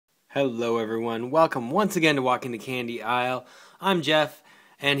Hello everyone, welcome once again to Walking the Candy Aisle. I'm Jeff,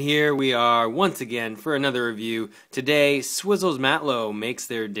 and here we are once again for another review. Today, Swizzels-Matlow makes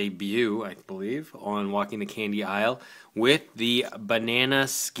their debut, I believe, on Walking the Candy Aisle with the Banana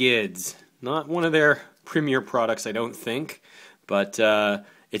Skids. Not one of their premier products, I don't think, but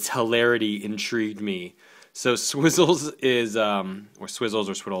its hilarity intrigued me. So Swizzels is, or Swizzels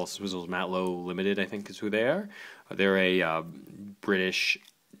or Swizzels-Matlow Limited, I think is who they are. They're a British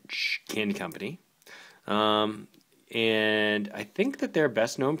candy company, and I think that their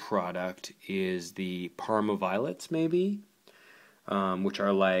best known product is the Parma Violets, maybe, which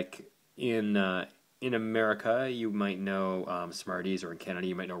are like in America you might know Smarties, or in Canada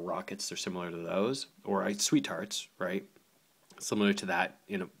you might know Rockets. They're similar to those, or Sweet Tarts, right? Similar to that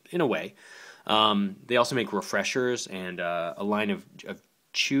in a way. They also make refreshers and a line of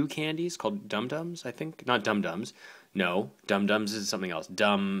chew candies called Dum Dums, I think. Not Dum Dums. No, Dum Dums is something else.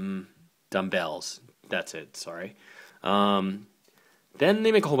 Dumbbells. That's it, sorry. Then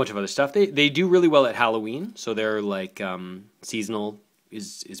they make a whole bunch of other stuff. They do really well at Halloween, so they're like seasonal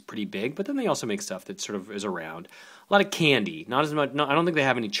is pretty big, but then they also make stuff that sort of is around. A lot of candy. Not as much. No, I don't think they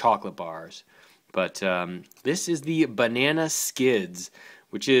have any chocolate bars. But this is the Banana Skids,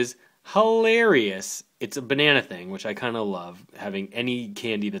 which is hilarious. It's a banana thing, which I kind of love, having any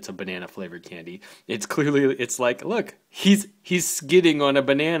candy that's a banana flavored candy. It's like, look, he's skidding on a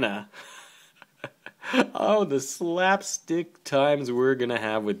banana. Oh, the slapstick times we're gonna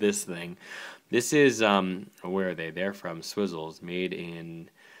have with this thing. This is where are they? They're from Swizzels, made in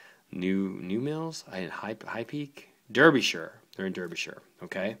New Mills, High Peak, Derbyshire. They're in Derbyshire,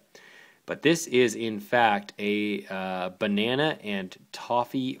 okay. But this is, in fact, a banana and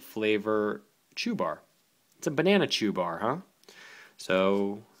toffee flavor chew bar. It's a banana chew bar, huh?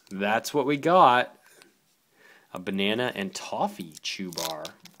 So that's what we got. A banana and toffee chew bar.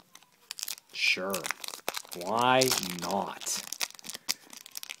 Sure. Why not?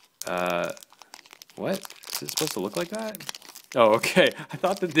 What? Is it supposed to look like that? Oh, okay. I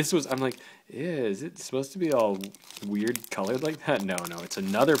thought that this was, I'm like, is it supposed to be all weird colored like that? No, it's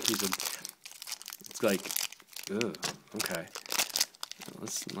another piece of, it's like, ugh, okay.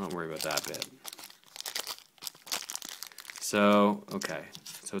 Let's not worry about that bit. So, okay.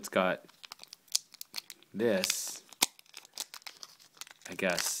 So it's got this, I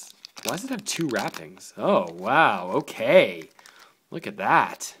guess. Why does it have two wrappings? Oh, wow, okay. Look at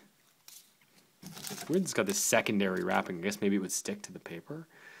that. It's weird it's got this secondary wrapping. I guess maybe it would stick to the paper.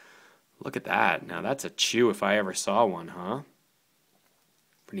 Look at that. Now that's a chew if I ever saw one, huh?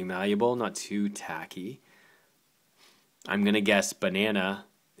 Pretty malleable, not too tacky. I'm going to guess banana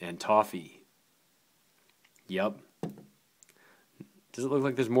and toffee. Yep. Does it look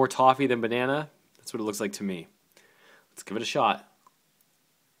like there's more toffee than banana? That's what it looks like to me. Let's give it a shot.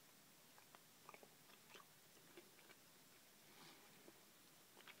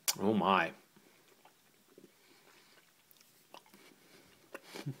 Oh my.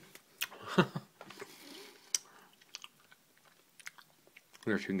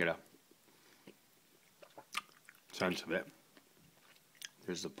 Here, you can get a sense of it.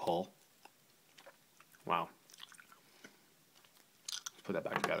 There's the pull. Wow. Let's put that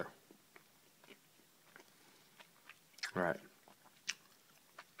back together. All right.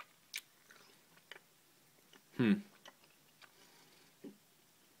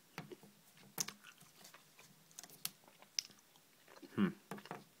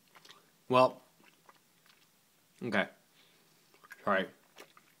 Well, okay. All right.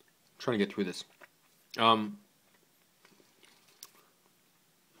 Trying to get through this.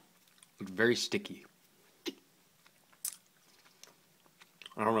 It's very sticky.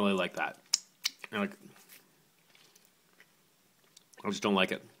 I don't really like that. I just don't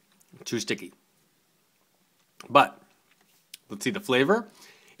like it. It's too sticky. But let's see. The flavor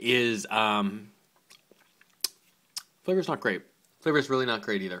is flavor's not great. Flavor's really not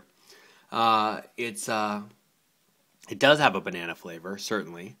great either. It does have a banana flavor,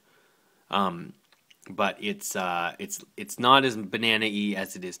 certainly. But it's not as banana-y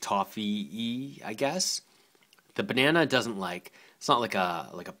as it is toffee-y, I guess. The banana doesn't it's not like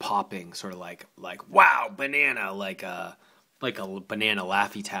a popping sort of like wow, banana, like a banana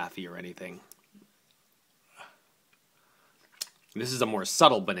Laffy Taffy or anything. This is a more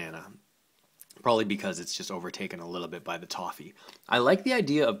subtle banana. Probably because it's just overtaken a little bit by the toffee. I like the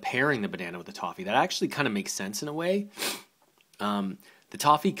idea of pairing the banana with the toffee. That actually kind of makes sense in a way. The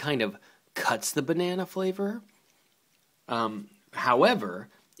toffee kind of cuts the banana flavor. However,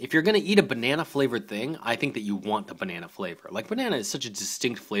 if you're going to eat a banana flavored thing, I think that you want the banana flavor. Like, banana is such a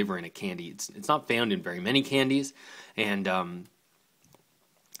distinct flavor in a candy. It's not found in very many candies, and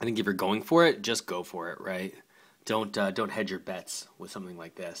I think if you're going for it, just go for it, right? Don't hedge your bets with something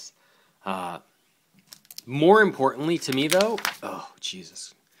like this. More importantly to me, though, oh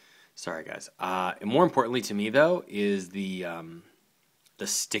Jesus, sorry guys. More importantly to me, though, is the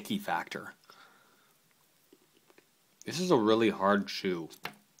sticky factor. This is a really hard chew.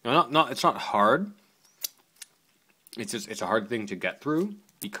 It's not hard. It's just it's a hard thing to get through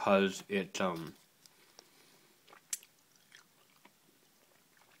because it's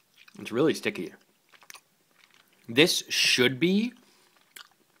really sticky. This should be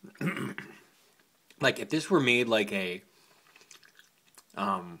like if this were made like a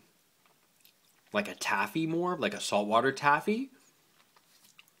taffy, more like a saltwater taffy,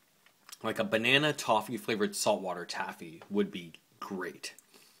 like a banana toffee flavored saltwater taffy would be great.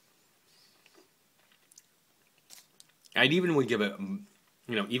 I'd even would give it,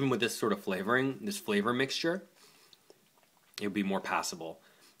 even with this sort of flavoring, this flavor mixture, it would be more passable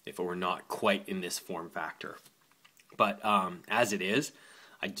if it were not quite in this form factor. But as it is,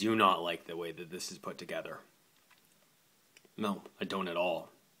 I do not like the way that this is put together. No, I don't at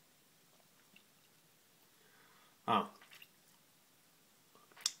all.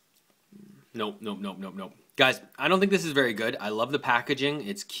 Nope. Guys, I don't think this is very good. I love the packaging.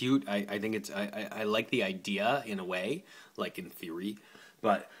 It's cute. I think it's I like the idea in a way, like in theory,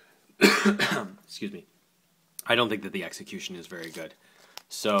 but excuse me. I don't think that the execution is very good.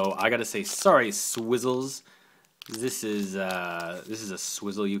 So I gotta say sorry, Swizzles. This is a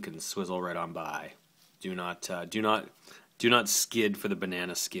swizzle you can swizzle right on by. Do not skid for the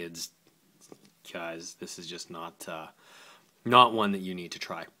banana skids, guys. This is just not one that you need to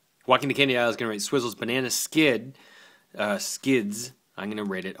try. Walking to Candy Aisle is going to rate Swizzles Banana Skids. I'm going to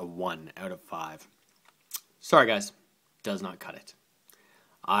rate it a 1 out of 5. Sorry, guys. Does not cut it.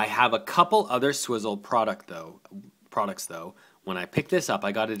 I have a couple other Swizzle products, though. When I picked this up,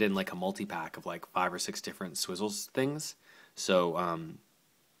 I got it in like a multi-pack of like 5 or 6 different Swizzles things. So I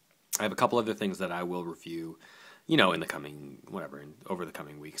have a couple other things that I will review, in the coming, over the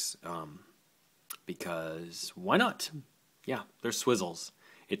coming weeks. Because why not? Yeah, they're Swizzles.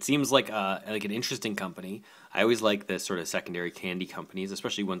 It seems like an interesting company. I always like the sort of secondary candy companies,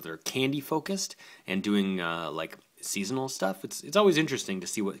 especially ones that are candy focused and doing like seasonal stuff. It's always interesting to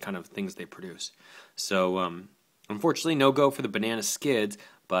see what kind of things they produce. So unfortunately, no go for the banana skids,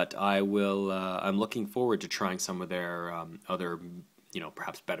 but I will. I'm looking forward to trying some of their other,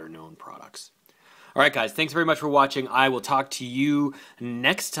 perhaps better known products. All right, guys. Thanks very much for watching. I will talk to you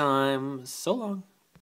next time. So long.